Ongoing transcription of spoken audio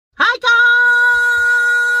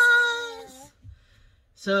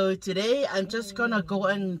So today I'm just gonna go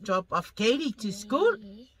and drop off Katie to school.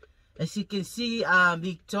 As you can see,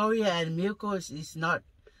 Victoria and Milko is not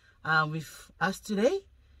with us today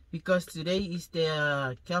because today is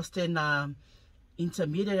the Kelston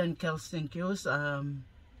Intermediate and Kelston Girls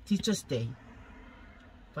Teachers Day.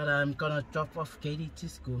 But I'm gonna drop off Katie to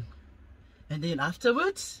school, and then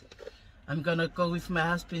afterwards I'm gonna go with my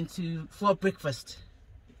husband for breakfast.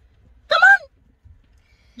 Come on,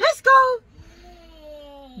 let's go.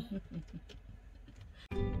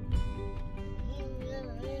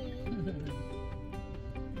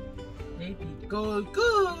 Baby, go,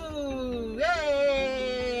 go!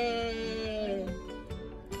 Yay!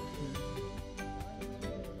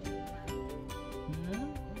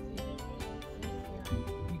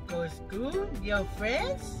 You go to school with your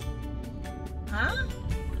friends? Huh?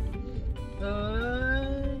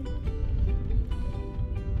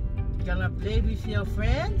 Gonna play with your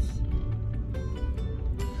friends?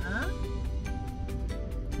 Huh?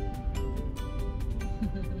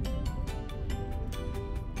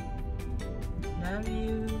 Love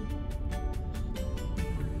you.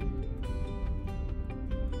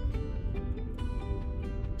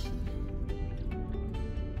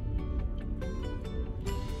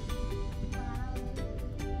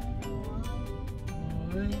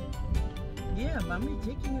 Yeah, mommy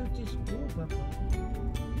taking you to school, Papa.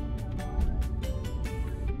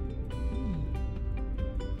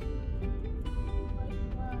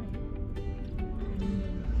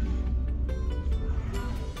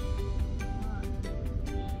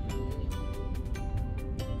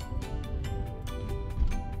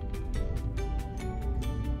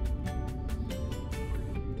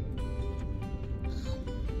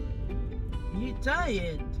 You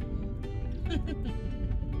tired?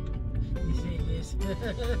 You say yes. Yeah,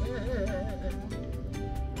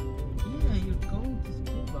 you're going to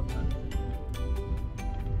school, Papa.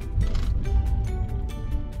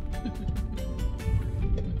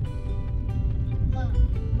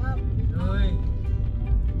 Mom. Oi.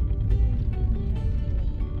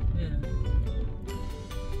 Yeah.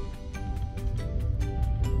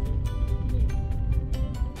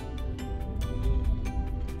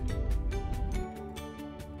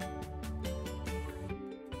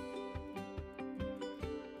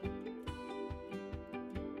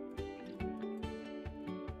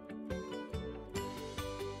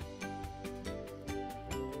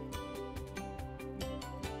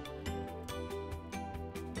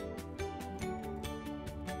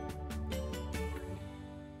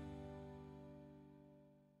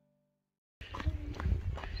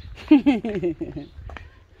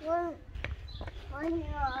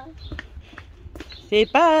 Say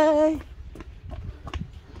bye.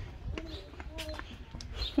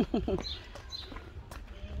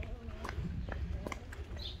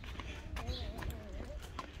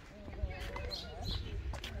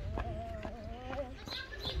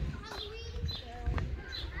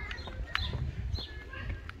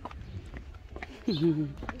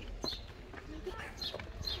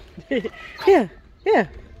 Here.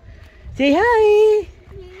 Say hi.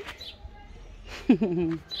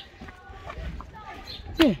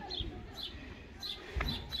 Yeah.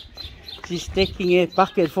 She's taking a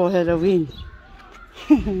bucket for Halloween.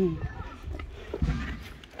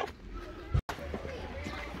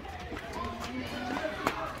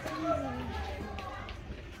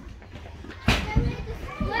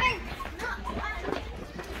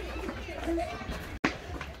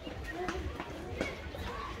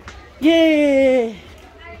 Yay!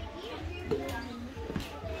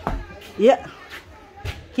 Yeah.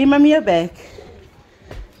 Give mommy your bag.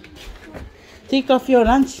 Take off your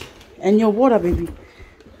lunch and your water, baby.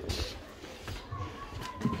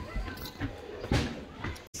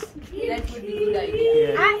 That would be a good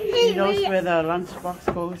idea. Yeah. He knows where the lunch box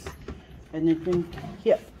goes. And you can,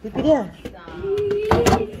 here, baby there.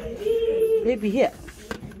 Baby here.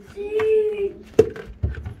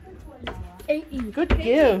 Good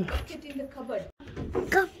girl. Put it in the cupboard.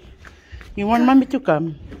 Go. You want mommy to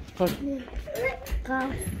come? Go.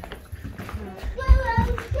 Go.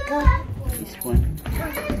 This one.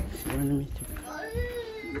 You want me to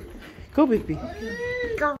go, baby.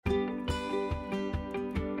 Go.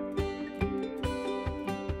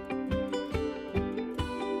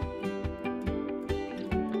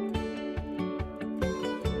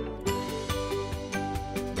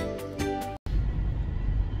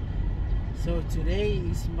 So today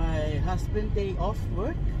is my husband's day off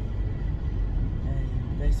work,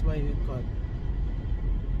 and that's why we got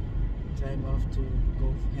time off to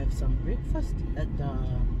go have some breakfast at the,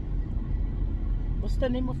 what's the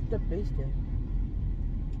name of the place there?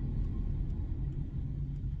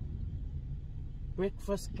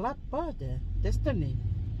 Breakfast Club, that's the name.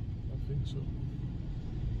 I think so.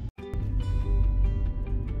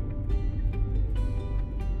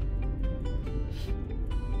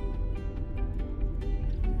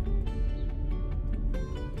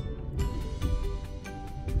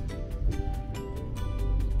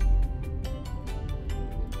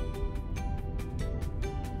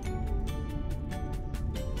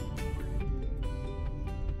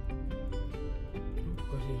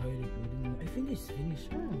 I think it's finished.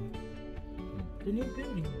 The new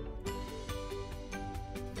building.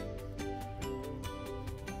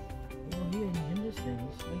 Oh, here in Henderson,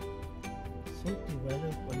 it's like so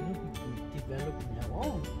developed, a little bit developed now.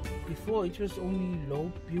 Oh, before it was only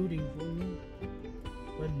low building for me,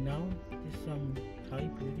 but now there's some high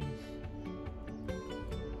buildings.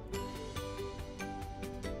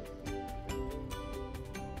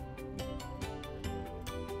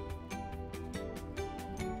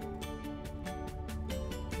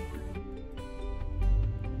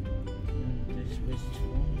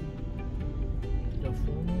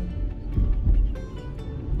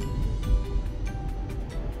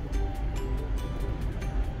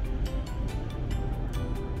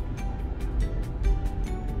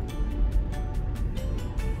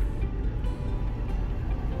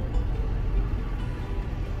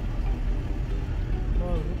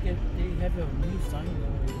 They have a new sign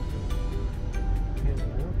over here.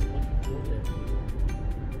 What you go there?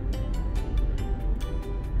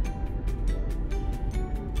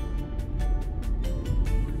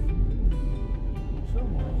 So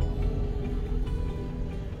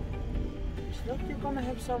it's like they're gonna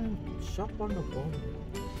have some shop on the board.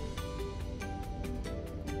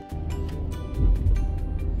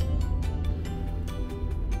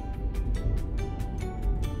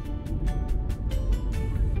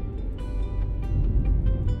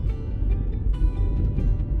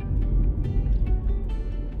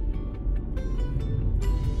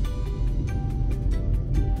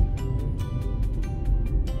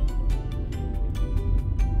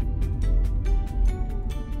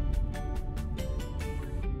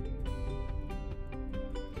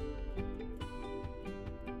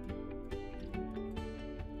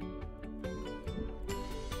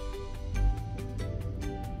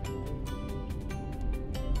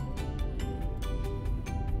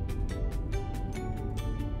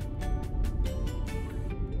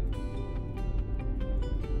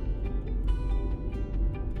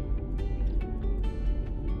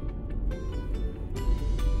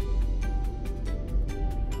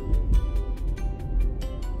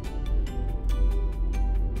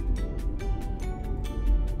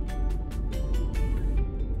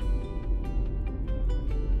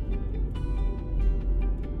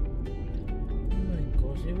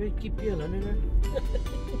 Keep your running.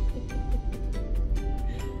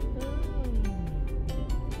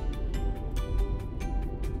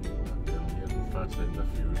 Fast and the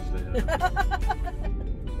furious there.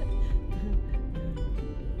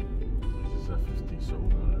 This is a 50 so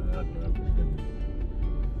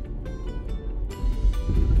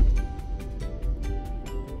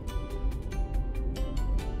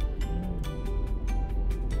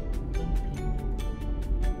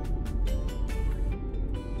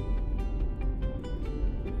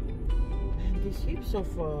heaps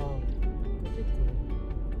of what's it called?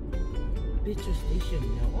 Petrol station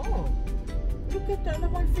now. Oh, look at the other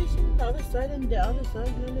one facing the other side and the other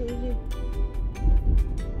side. Really.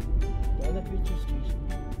 The other petrol station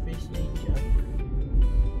facing each other.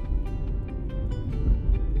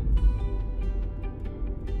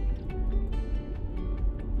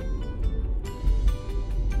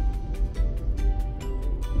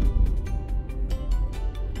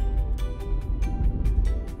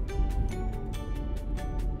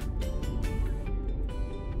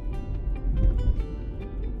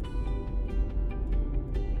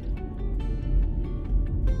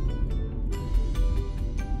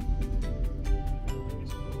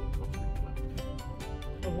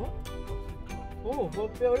 Oh,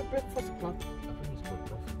 what about breakfast club? I think it's called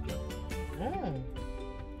Coffee Club. Oh.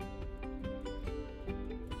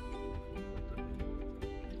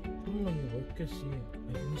 How long you workers here?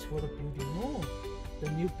 I think it's for the building. No, the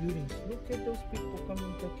new buildings. Look at those people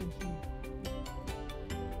coming back and see.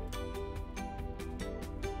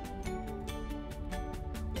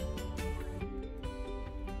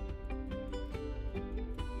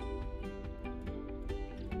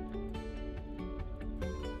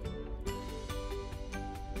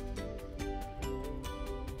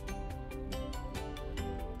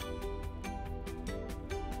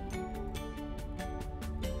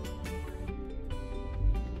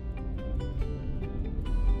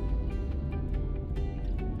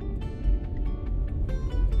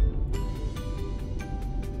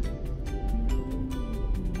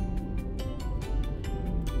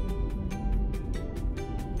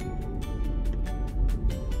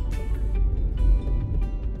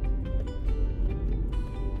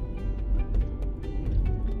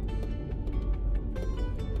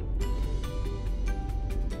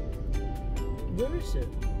 PERESE.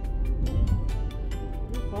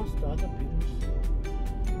 We passed the other PERESE.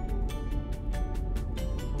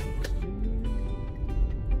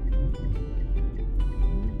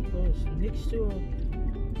 Goes next to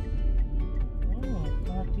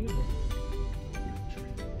CHANTILLY.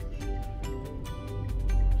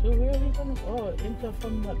 So where are we gonna go? Oh, enter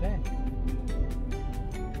from the bank.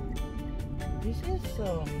 This is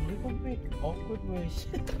little bit awkward ways.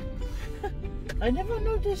 I never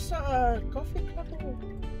noticed coffee club or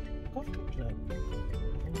coffee club.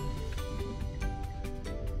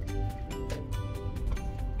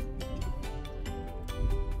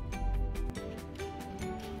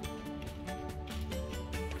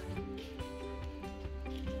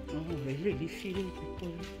 Oh, really feeling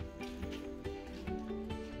people.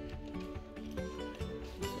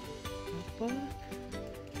 Apa?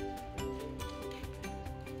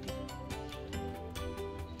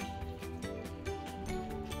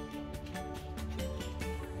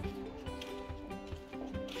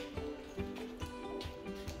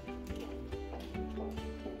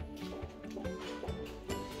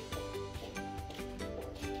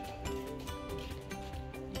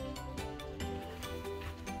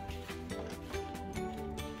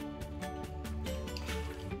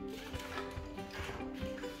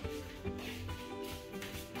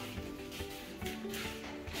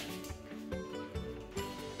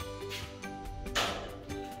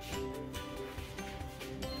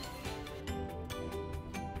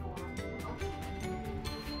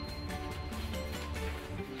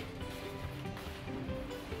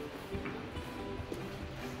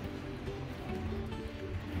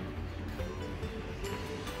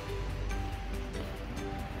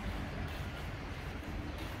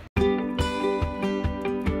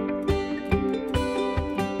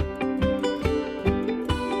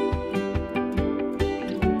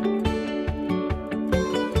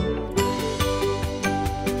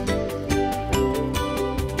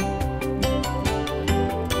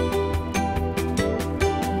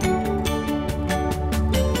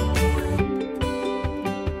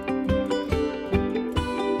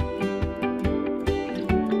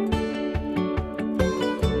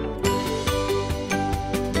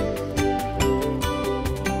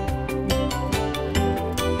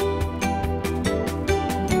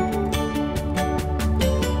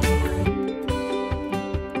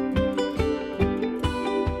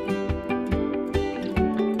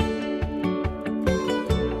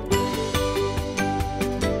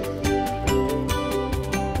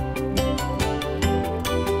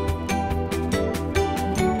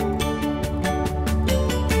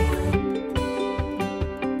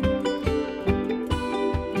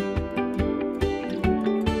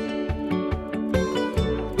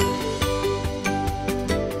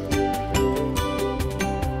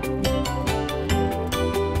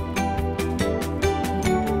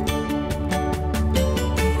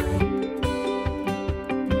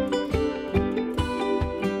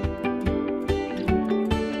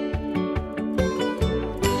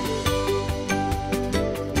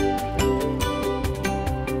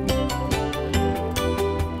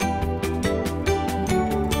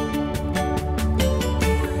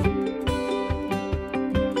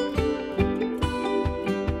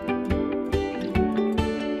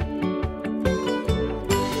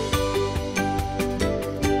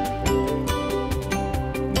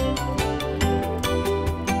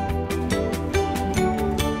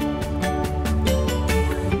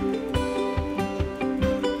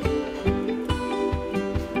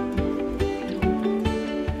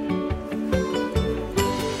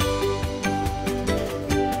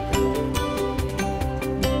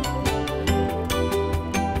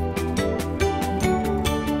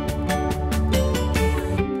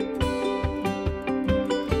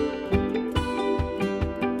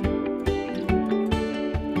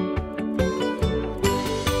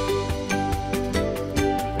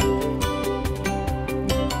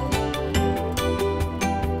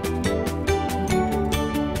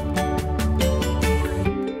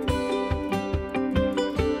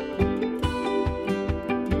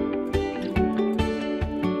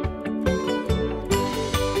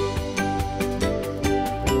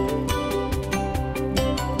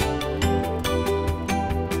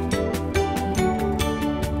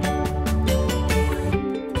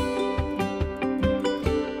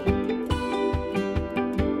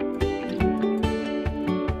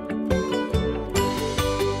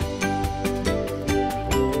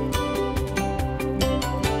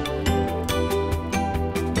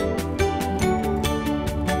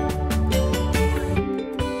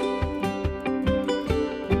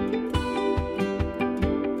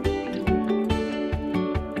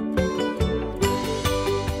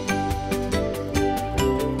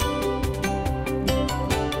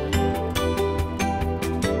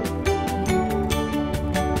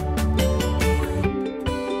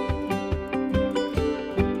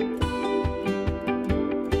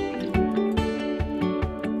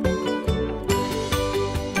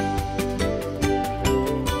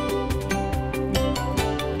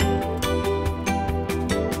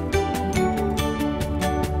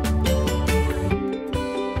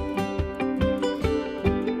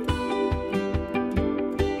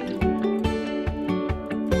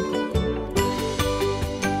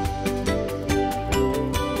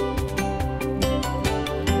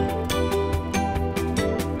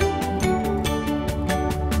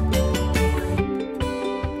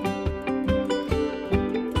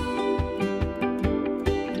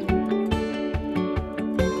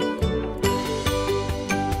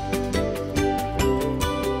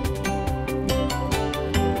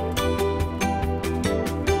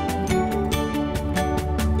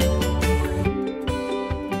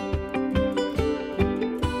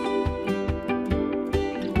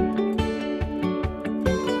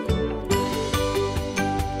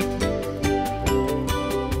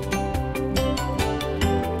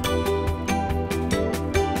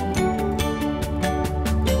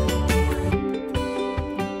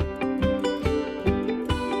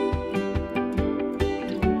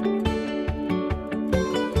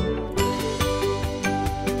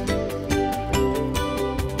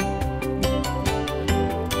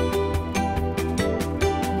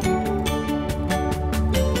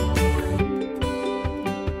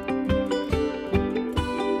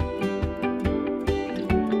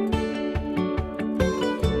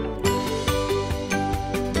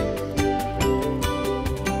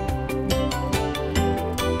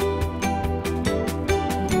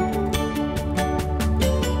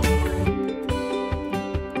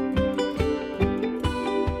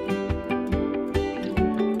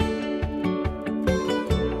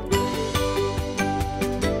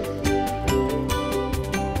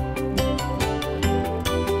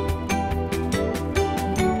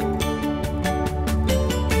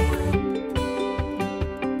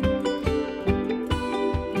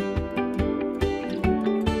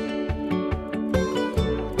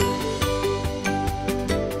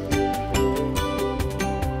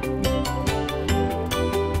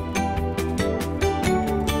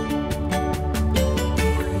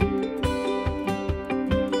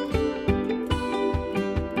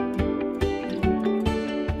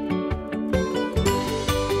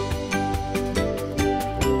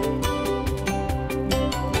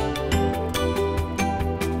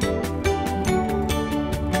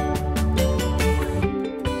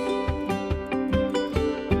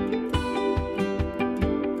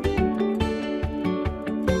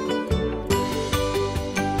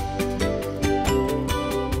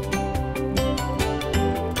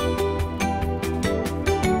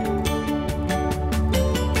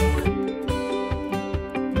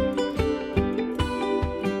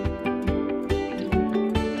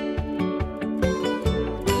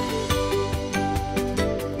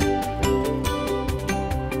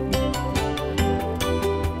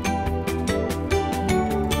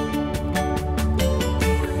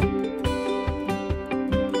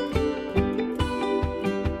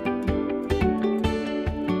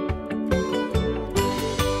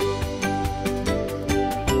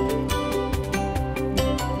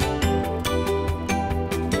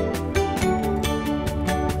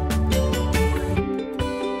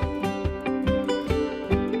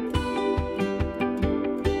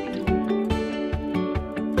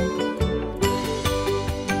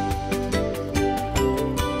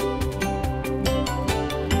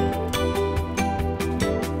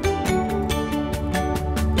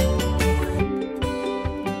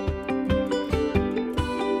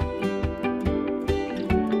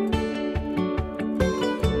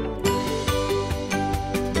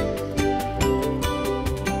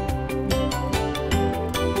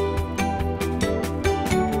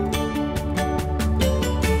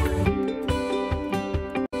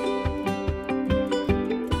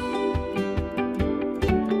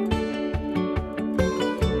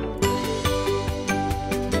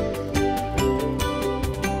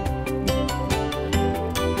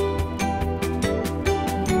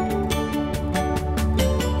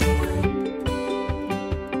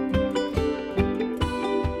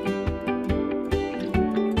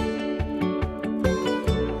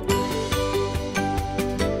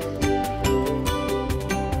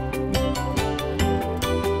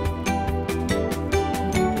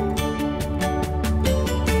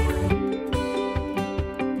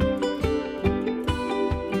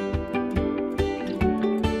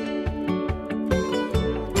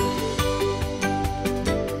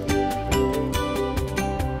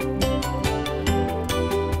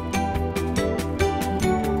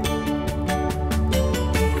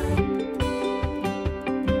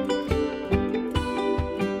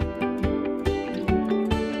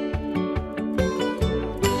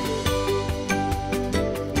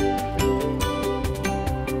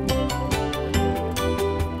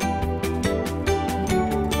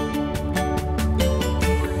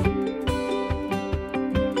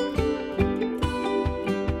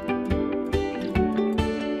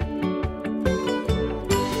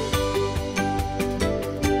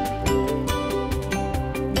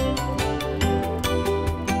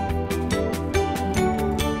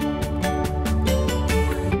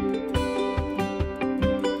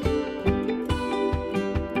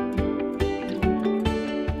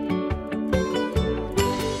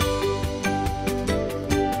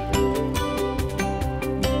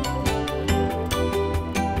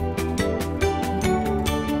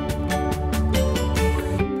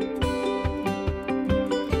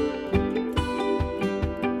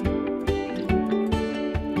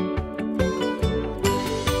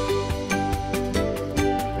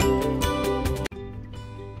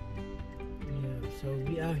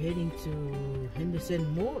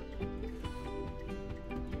 50% more.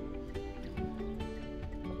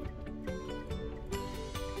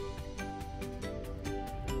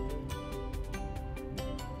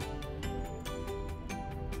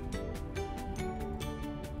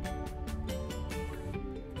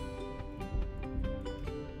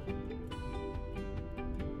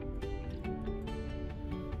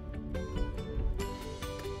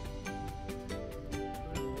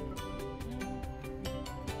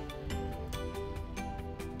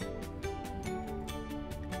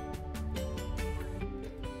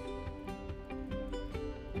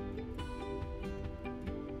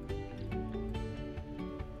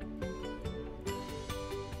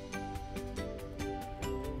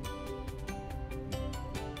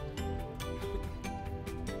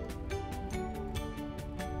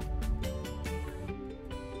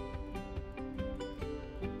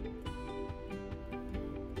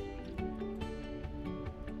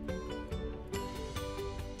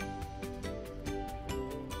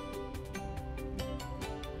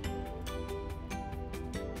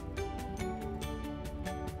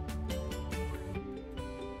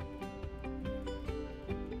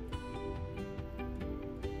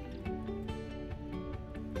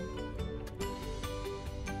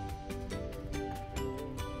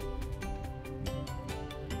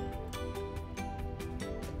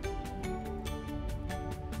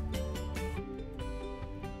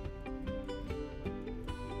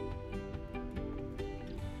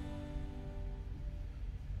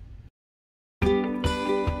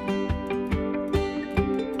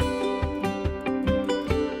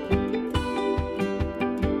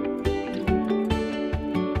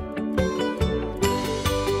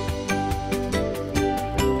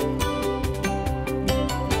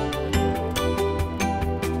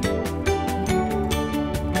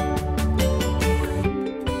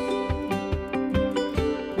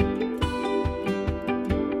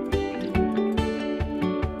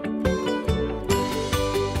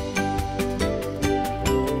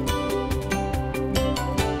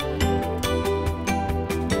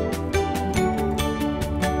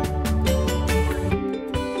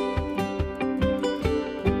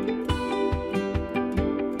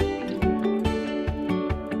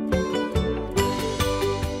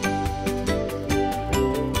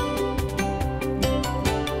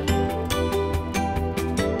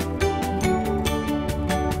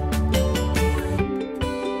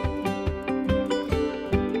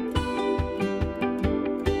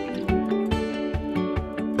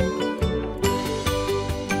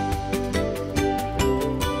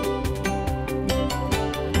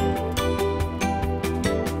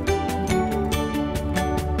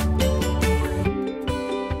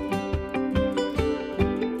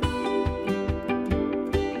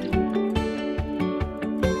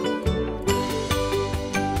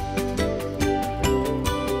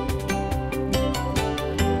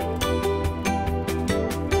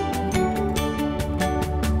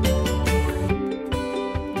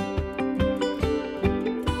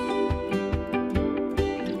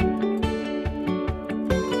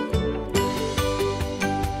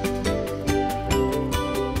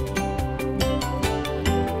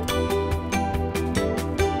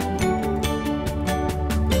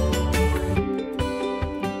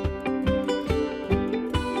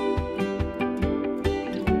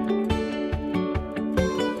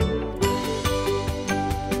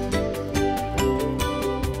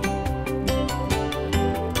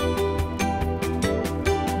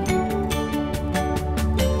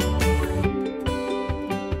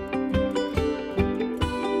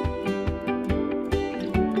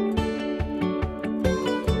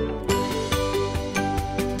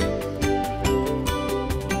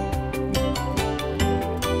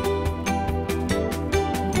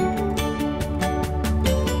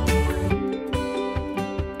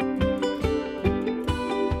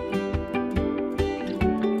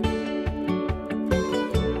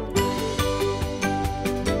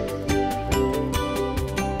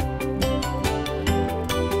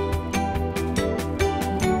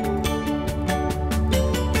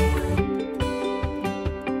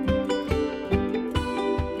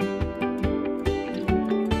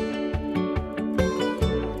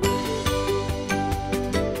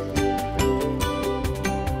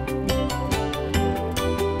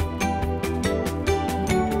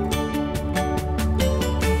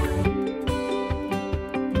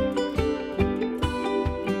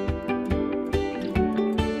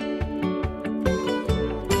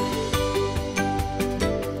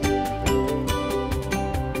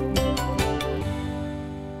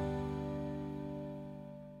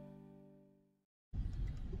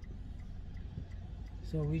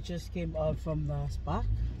 So we just came out from the spa.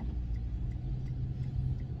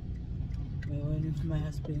 calling for my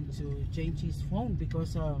husband to change his phone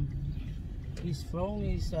because his phone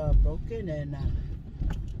is broken,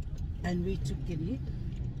 and we took it in,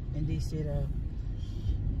 and they said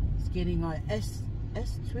it's getting a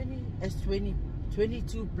S20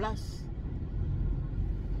 22 plus.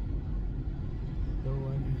 So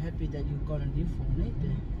I'm happy that you got a new phone, eh?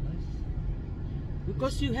 Nice.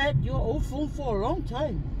 Because you had your old phone for a long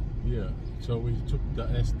time. Yeah, so we took the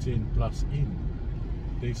S10 Plus in.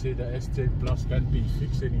 They say the S10 Plus can't be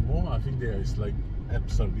fixed anymore. I think there is like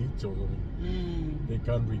obsolete or something. They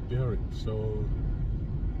can't repair it. So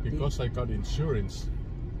because I got insurance,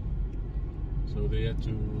 so they had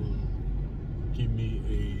to give me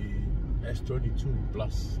a S22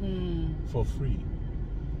 Plus for free.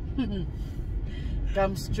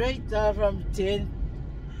 Come straight from 10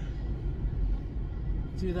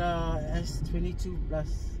 to the S22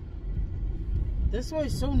 Plus. That's why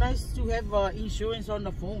it's so nice to have insurance on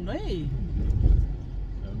the phone, eh?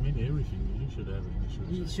 I mean everything, you should have an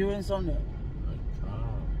insurance. Insurance on it. Like car,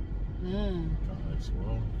 car as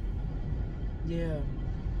well. Yeah.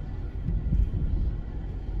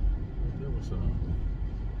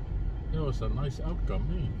 That was a nice outcome,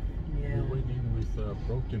 eh? Yeah. We went in with a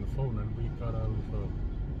broken phone and we got out with a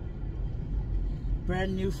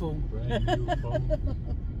Brand new phone. brand new phone.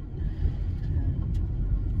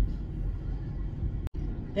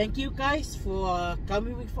 Thank you guys for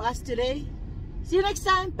coming with us today. See you next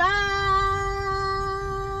time. Bye.